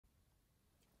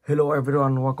Hello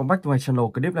everyone, welcome back to my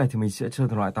channel. Clip này thì mình sẽ chơi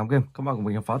thể loại 8 game. Các bạn cùng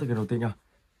mình khám phá từ game đầu tiên nha.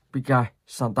 Piggy,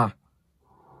 Santa.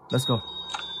 Let's go.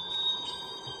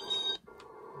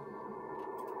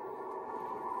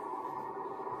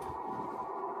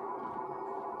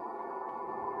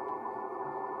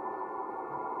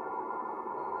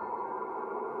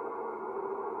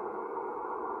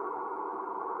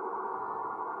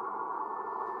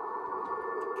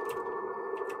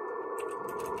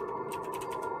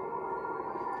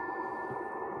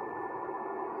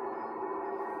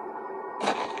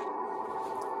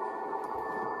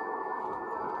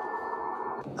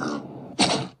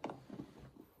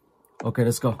 Okay,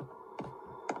 let's go.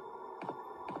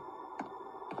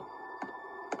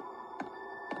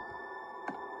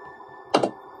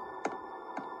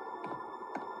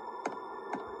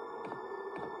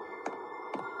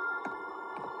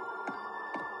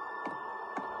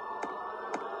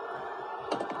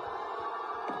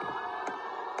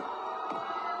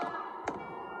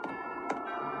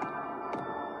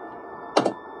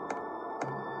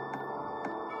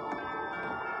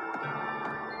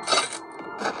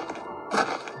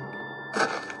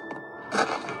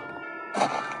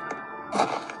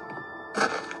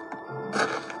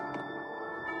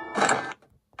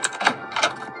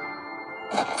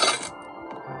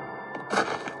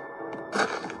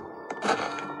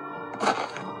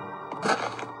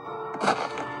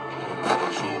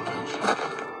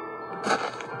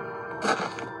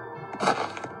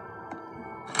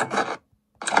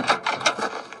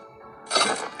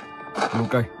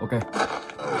 Okay, okay.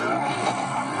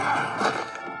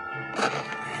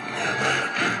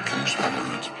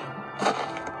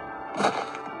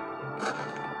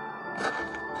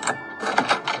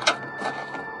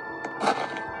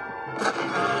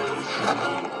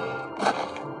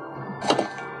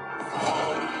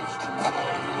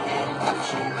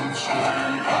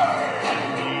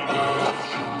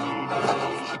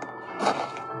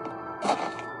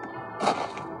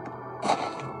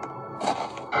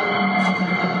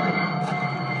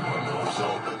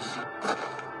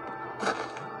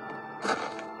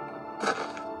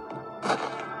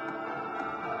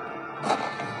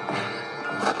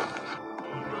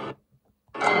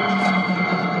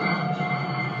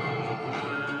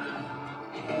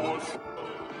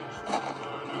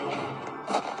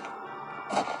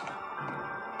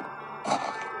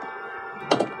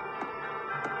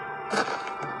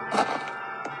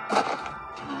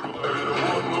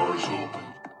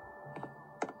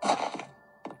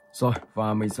 Rồi,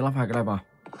 và mình sẽ lắp hai cái này vào.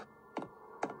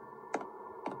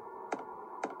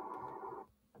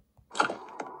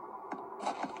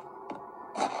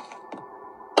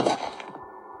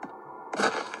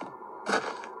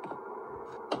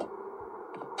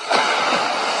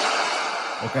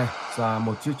 Ok, ra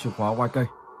một chiếc chìa khóa quay cây.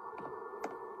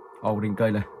 Đỉnh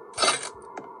cây này.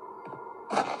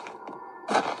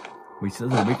 Mình sẽ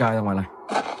dùng Piggy ra ngoài này.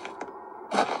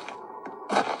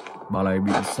 Bà này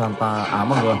bị Santa ám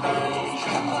vào người.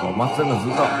 Có mắt rất là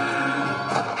dữ tợn.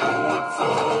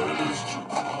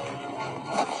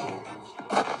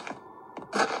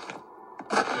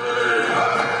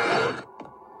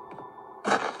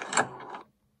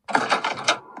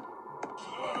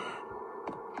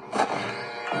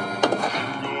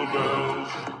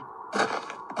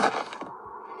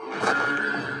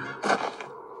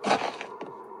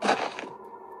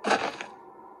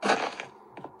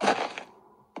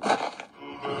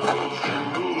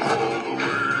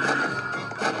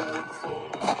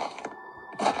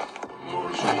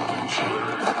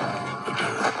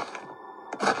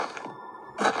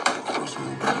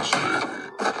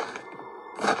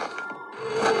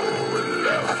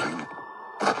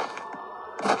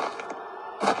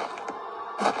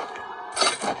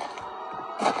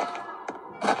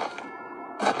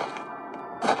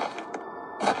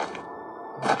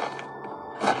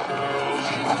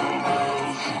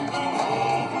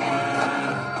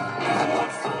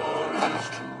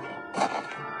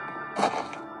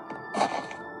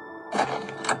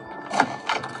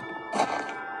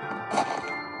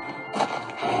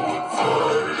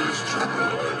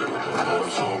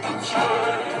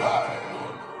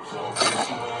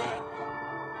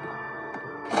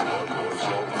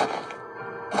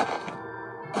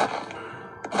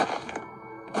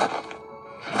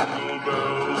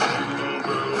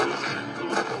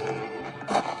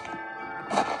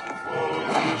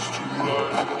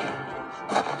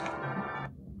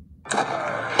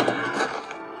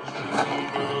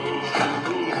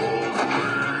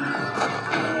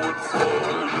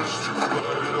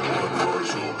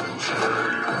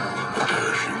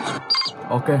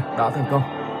 Ok, đã thành công.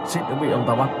 Xích đã bị ông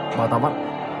ta bắt, bà ta bắt.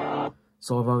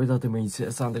 Rồi và bây giờ thì mình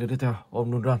sẽ sang tới cái tiếp theo,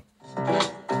 ôm luôn run.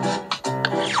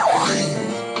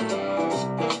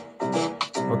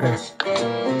 Ok.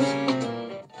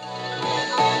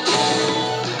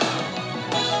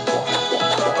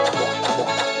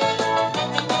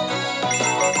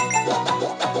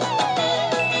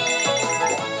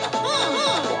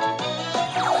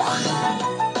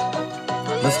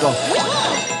 Let's go.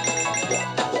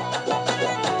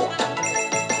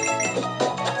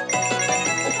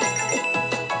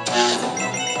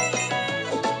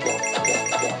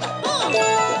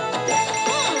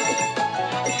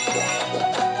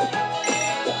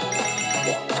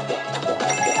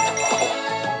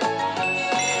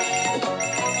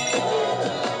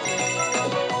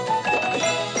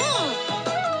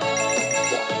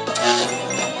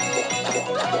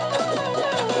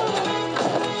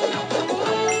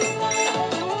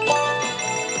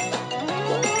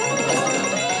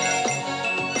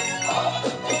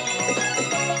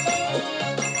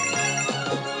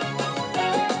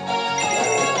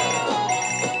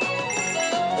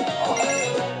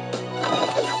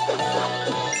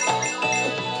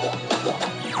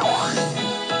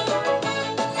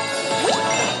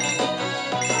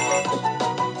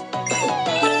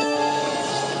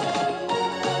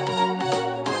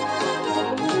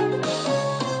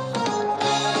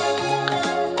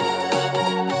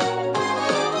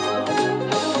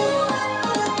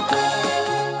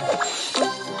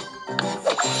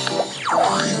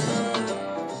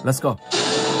 Let's go.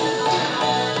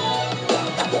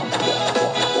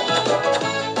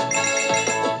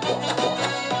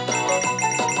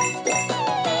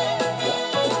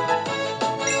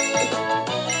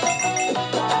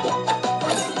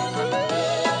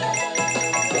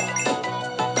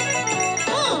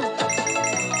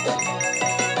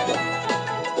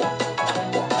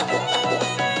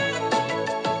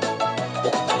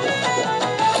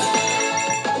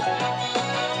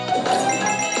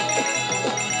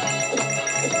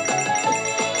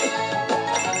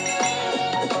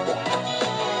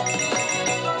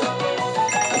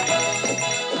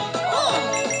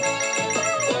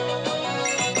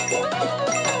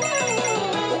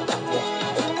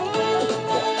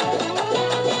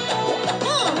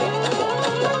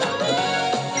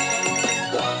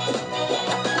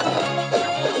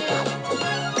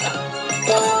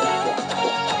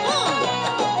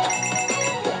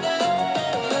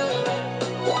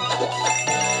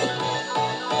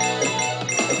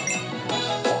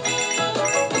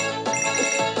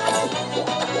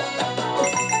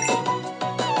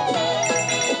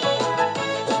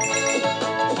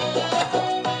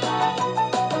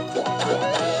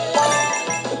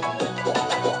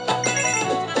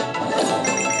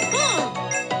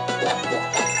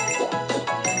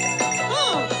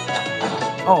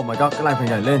 Oh my god, cái này phải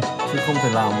nhảy lên chứ không thể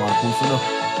làm mà cúi xuống được.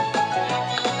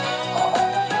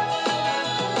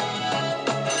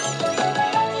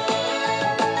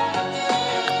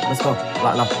 Let's go,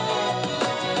 lại nào.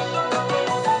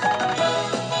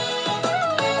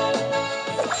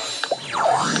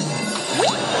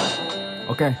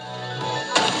 Ok.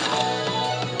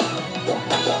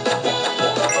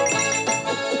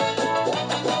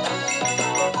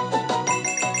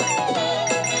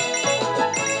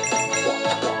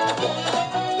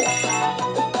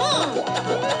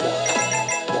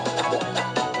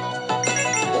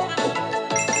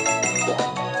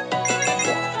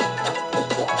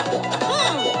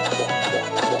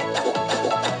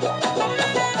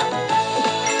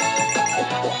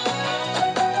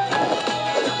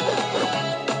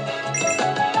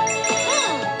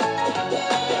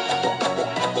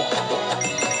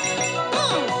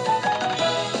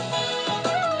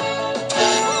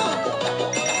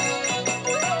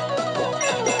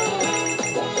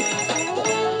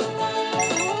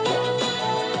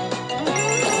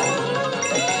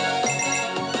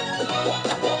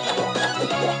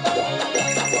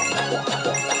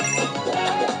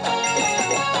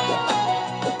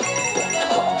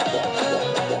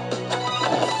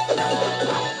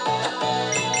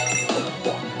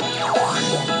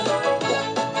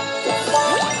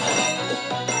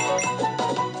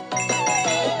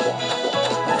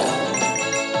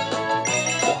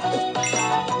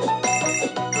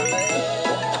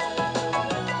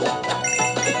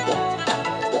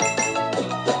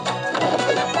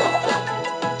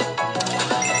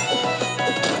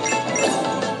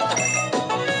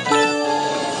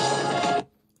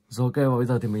 Rồi ok, và bây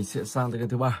giờ thì mình sẽ sang tới cái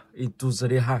thứ ba, Into the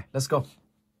Day 2. Let's go.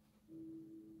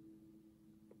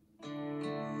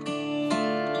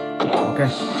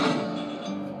 Ok.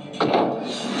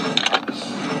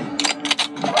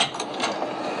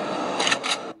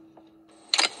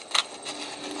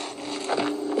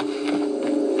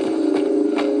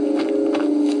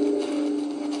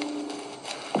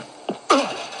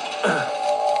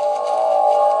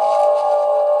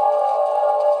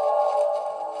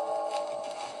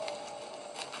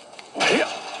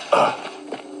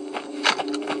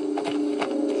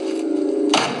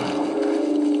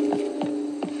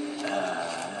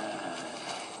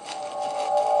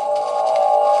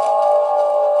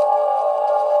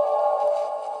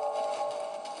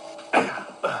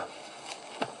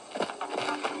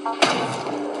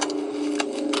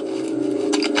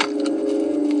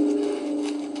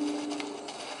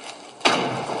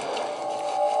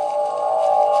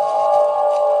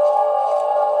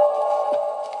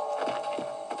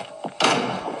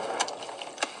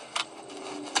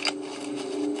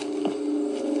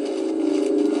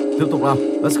 Tiếp tục nào,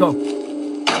 let's go.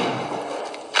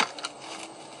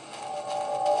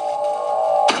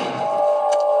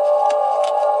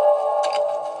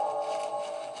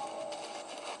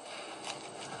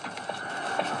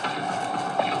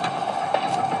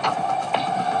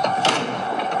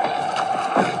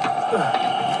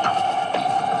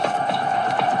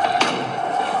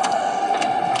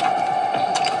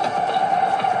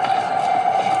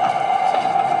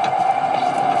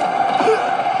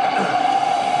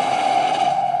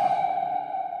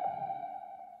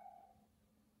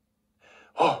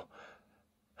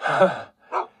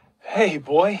 Hey,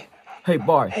 boy. Hey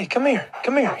boy. Hey, come here.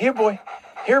 Come here. Here, boy.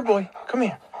 Here, boy. Come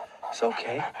here. It's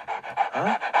okay.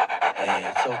 Huh? Hey,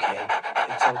 it's okay.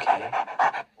 It's okay.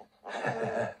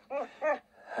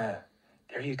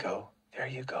 There you go. There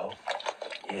you go.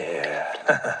 Yeah.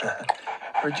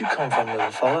 Where'd you come from,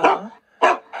 little fella,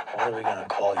 huh? What are we gonna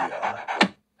call you, huh?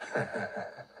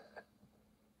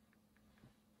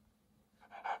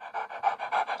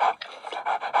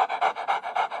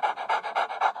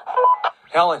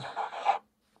 Helen.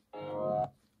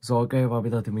 Rồi ok, và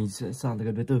bây giờ thì mình sẽ sang tới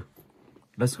gần với Tư.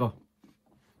 Let's go.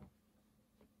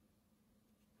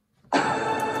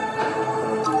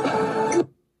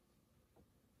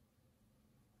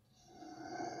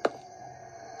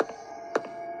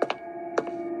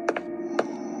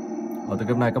 Ở tựa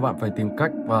game này các bạn phải tìm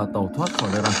cách và tẩu thoát khỏi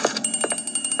nơi này.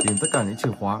 Tìm tất cả những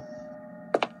chìa khóa.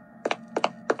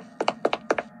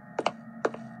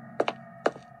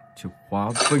 Chìa khóa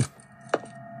pin.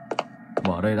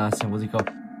 Mở đây ra xem có gì không.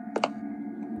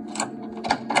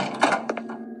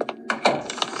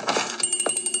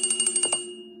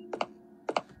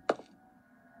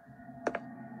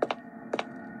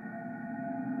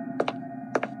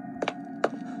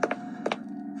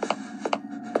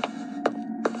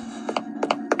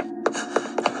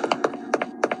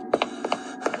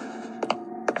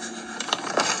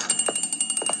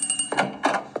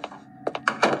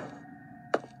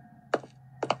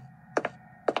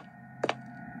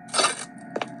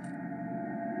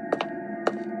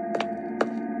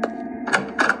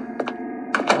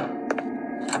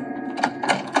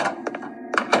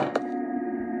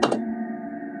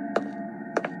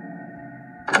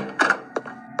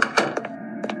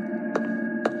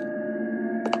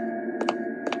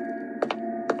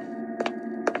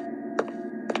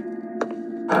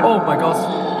 Oh my god,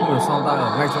 không hiểu sao Tài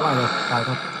ở ngay chỗ này rồi, Tài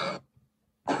thật.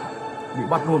 Bị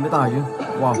bắt luôn với Tài chứ,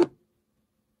 wow.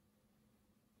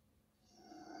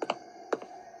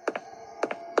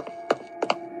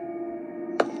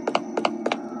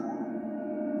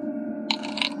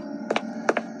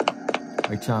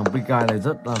 Anh chàng big guy này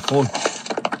rất là khôn.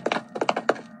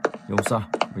 Nhưng không sao,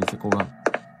 mình sẽ cố gắng.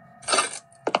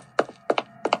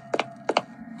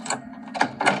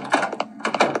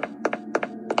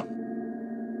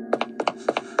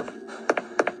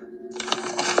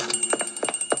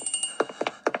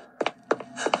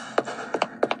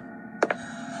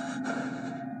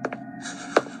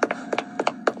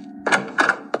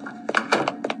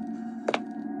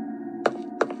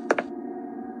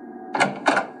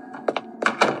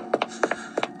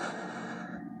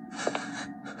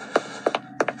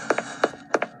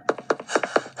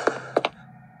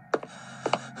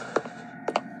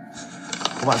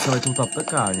 Các bạn sẽ phải thu thập tất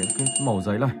cả những cái mẩu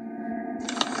giấy này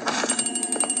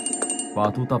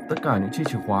và thu thập tất cả những chiếc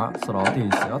chìa khóa, sau đó thì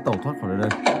sẽ tẩu thoát khỏi nơi đây.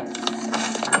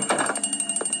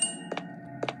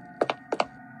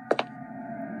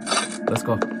 Let's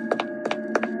go.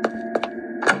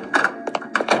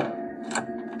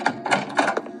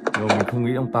 Rồi mình không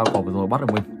nghĩ ông tao cỏ vừa rồi bắt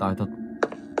được mình, tài thật.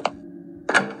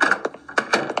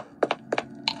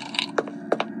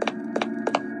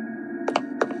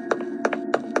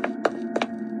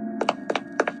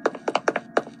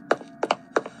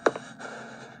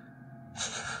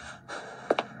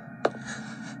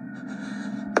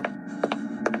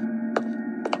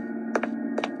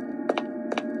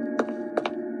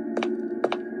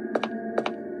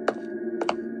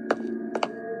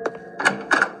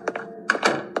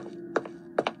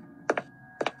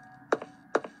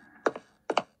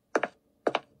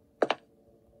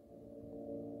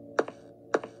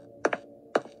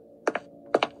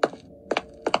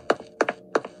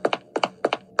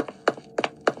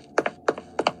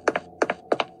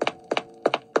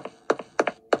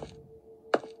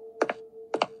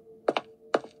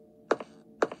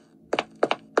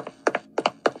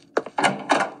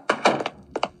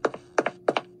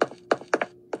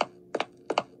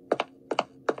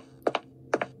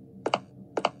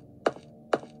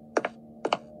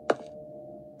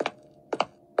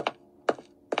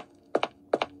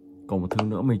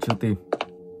 nữa mình chưa tìm.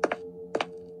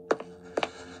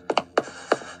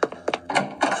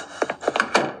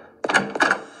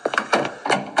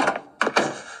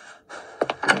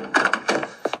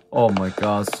 Oh my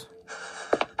god.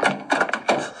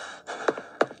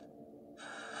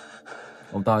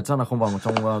 Ông ta chắc là không vào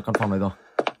trong căn phòng này rồi.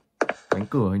 Cánh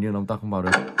cửa hình như là ông ta không vào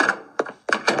được.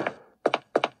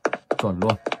 Chuẩn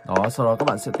luôn. Đó, sau đó các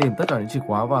bạn sẽ tìm tất cả những chìa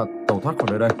khóa và tẩu thoát khỏi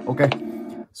nơi đây. Ok.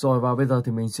 Rồi và bây giờ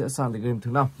thì mình sẽ sang đến game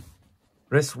thứ 5.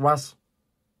 Race Rush.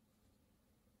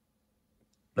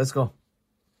 Let's go.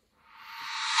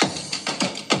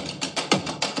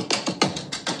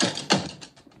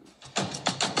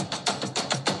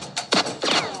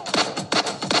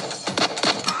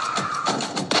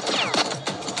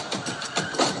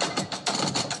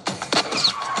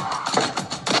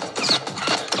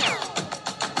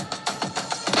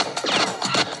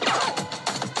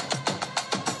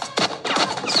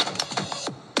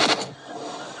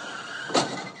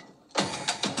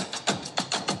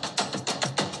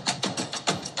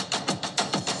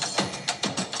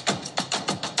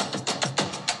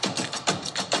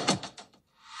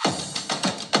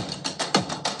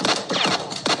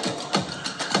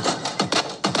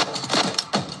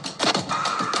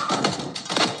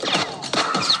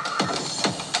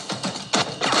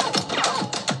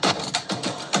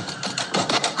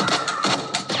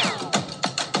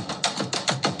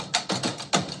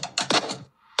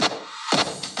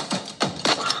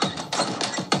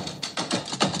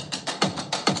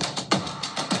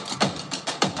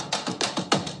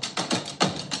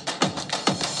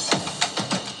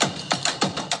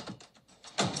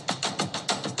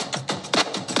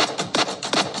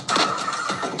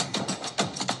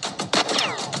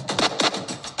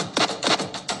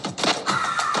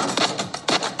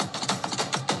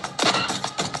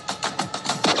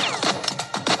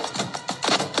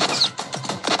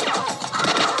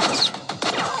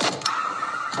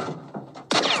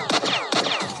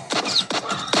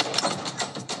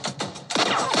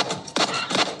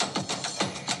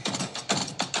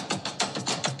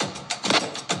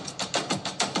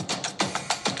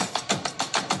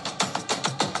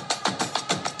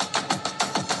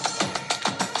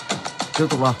 Tiếp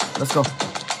tục vào. Let's go.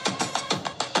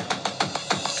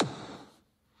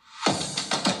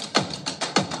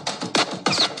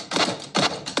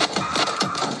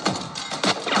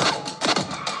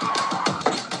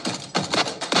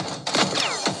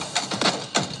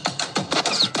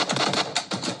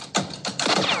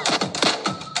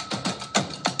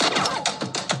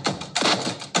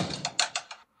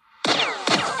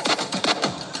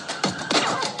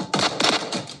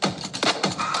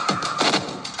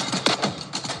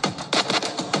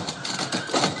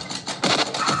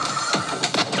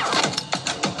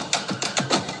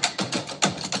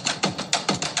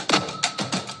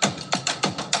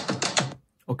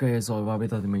 Ok rồi và bây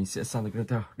giờ thì mình sẽ sang được tiếp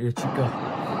theo. Đi trigger.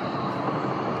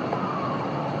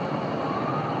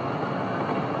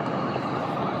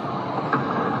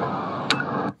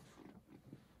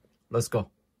 Let's go.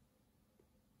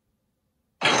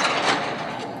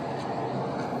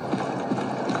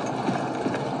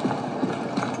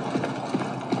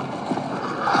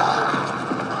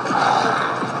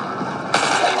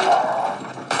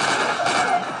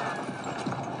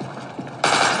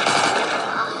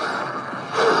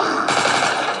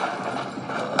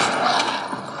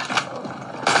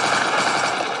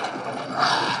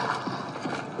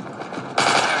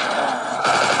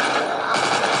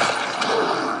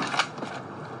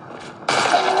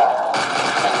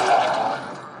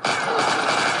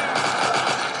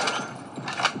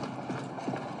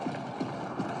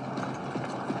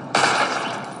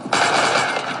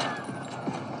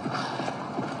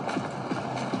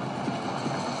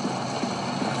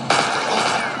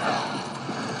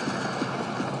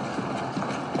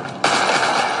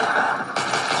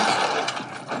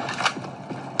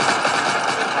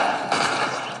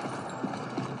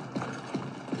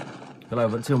 Cái này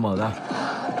vẫn chưa mở ra.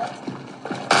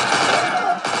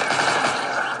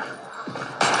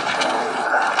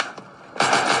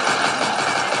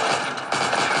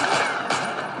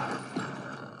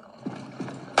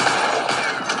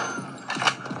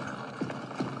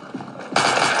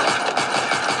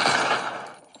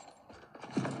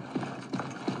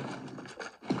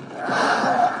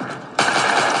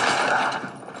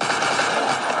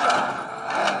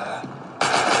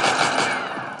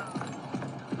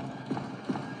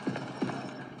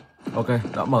 Ok,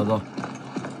 đã mở rồi.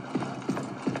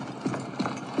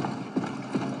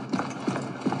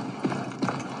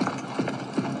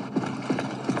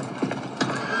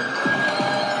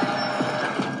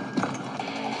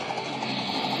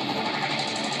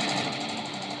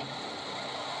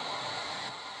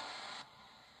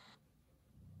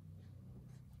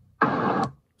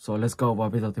 So let's go, và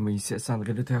bây giờ thì mình sẽ sang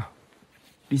cái tiếp theo.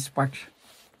 Dispatch.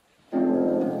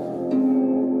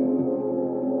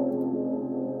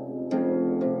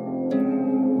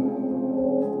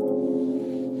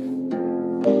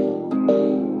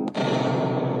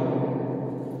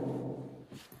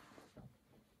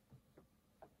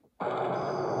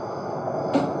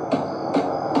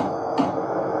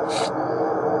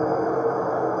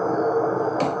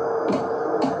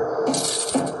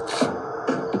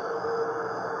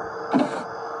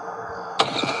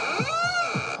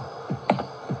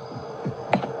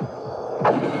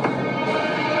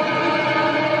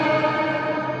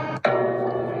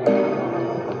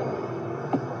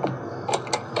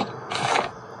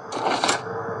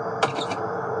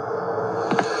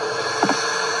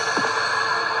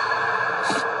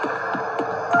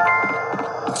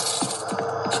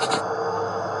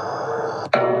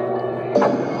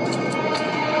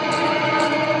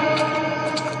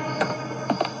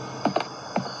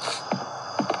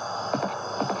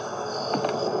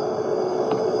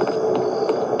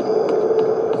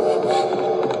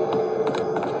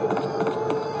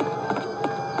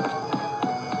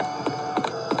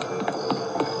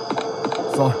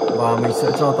 Rồi, và mình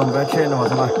sẽ cho tấm vé trên vào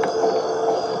trong này.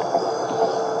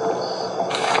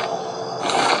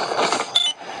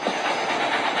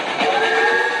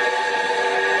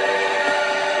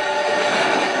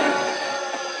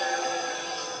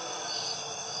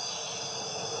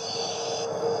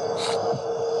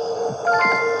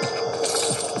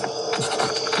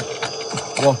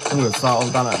 Wow, không hiểu sao ông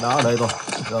ta lại đã ở đây rồi.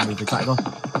 Giờ mình phải chạy thôi.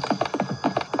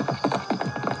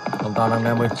 Ông ta đang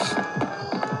ném mình.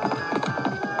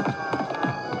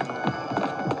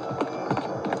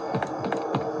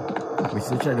 Mình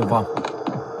sẽ chạy được vòng.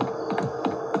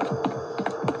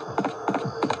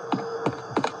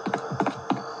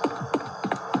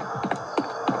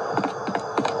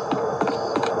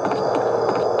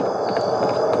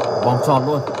 Vòng tròn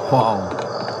luôn. Wow.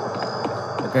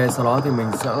 Ok, sau đó thì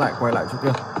mình sẽ lại quay lại chỗ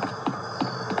kia.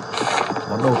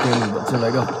 Món đầu tiên mình vẫn chưa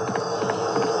lấy được.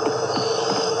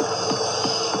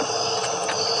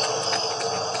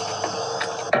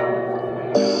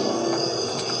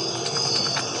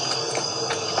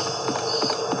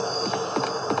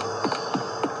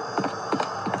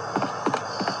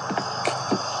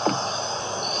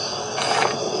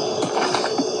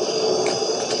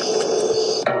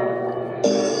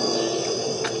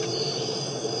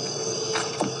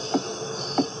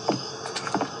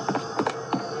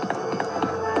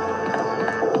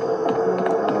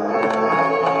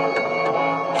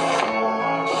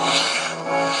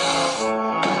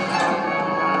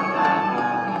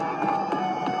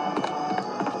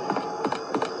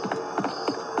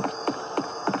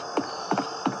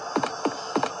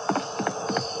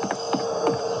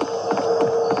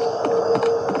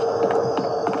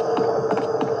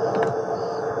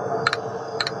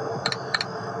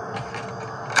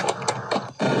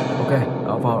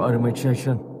 Vào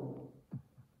animation.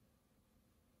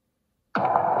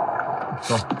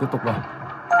 Rồi, tiếp tục rồi.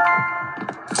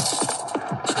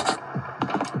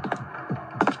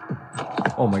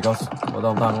 Oh my god, bắt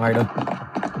đầu ta ngay đây.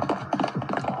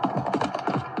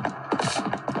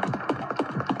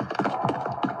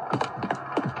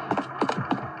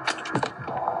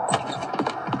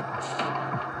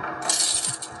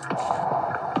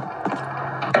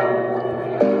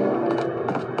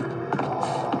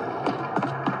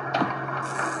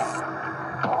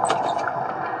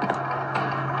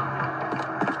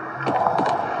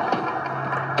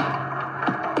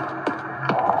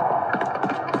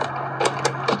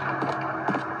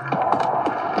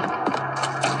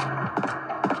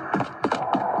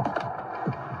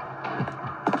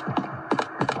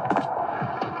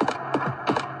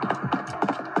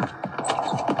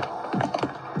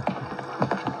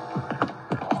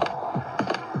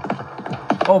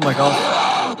 Oh my god.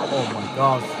 Oh my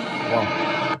god. Wow.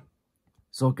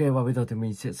 Rồi ok, và bây giờ thì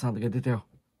mình sẽ sang tới cái tiếp theo.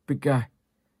 Piggy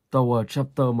Tower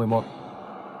Chapter 11.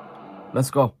 Let's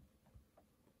go.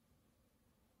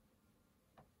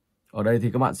 Ở đây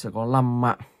thì các bạn sẽ có 5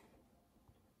 mạng.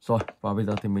 Rồi, và bây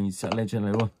giờ thì mình sẽ lên trên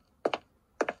này luôn.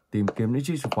 Tìm kiếm những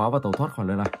chiếc chìa khóa và tẩu thoát khỏi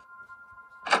nơi này.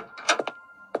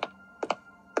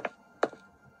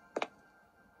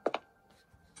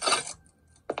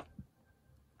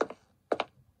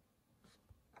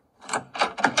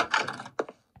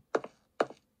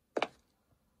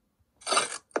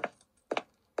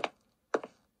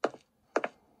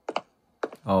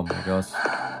 Oh my god.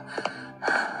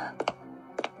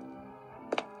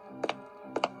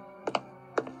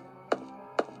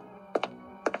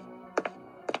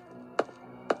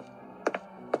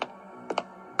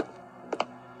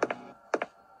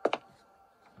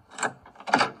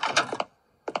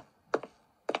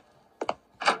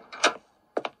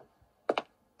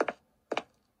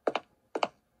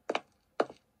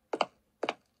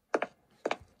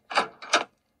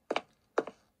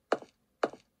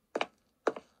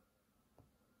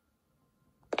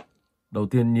 Đầu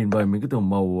tiên nhìn về mình cứ tưởng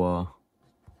màu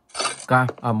cam,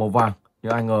 màu vàng,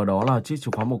 nhưng ai ngờ đó là chiếc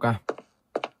chìa khóa màu cam.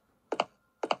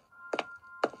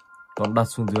 Còn đặt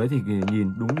xuống dưới thì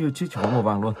nhìn đúng như chiếc chìa khóa màu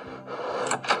vàng luôn.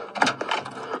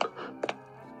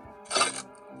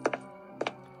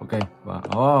 Ok,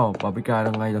 và Piggy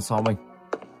đang ngay đằng sau mình.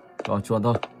 Rồi chuồn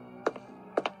thôi.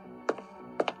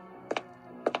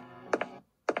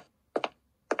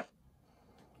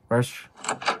 Fresh.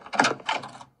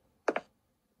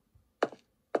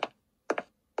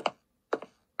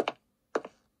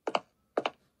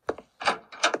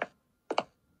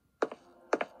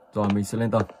 Rồi mình sẽ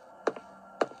lên tầng.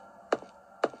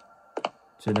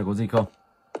 Trên này có gì không?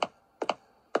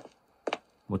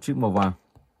 Một chiếc màu vàng.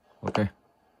 Ok.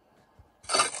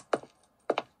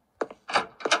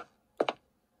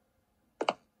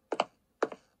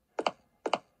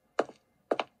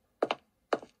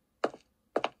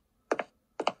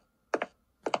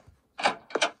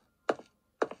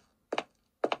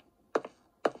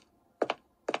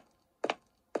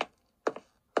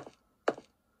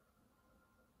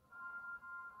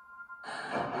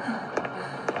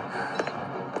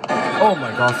 Oh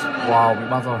my god. Wow, bị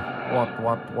bắt rồi.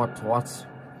 What?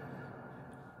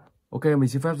 Ok, mình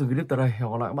xin phép dừng clip tại đây.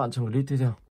 Hẹn gặp lại các bạn trong clip tiếp theo.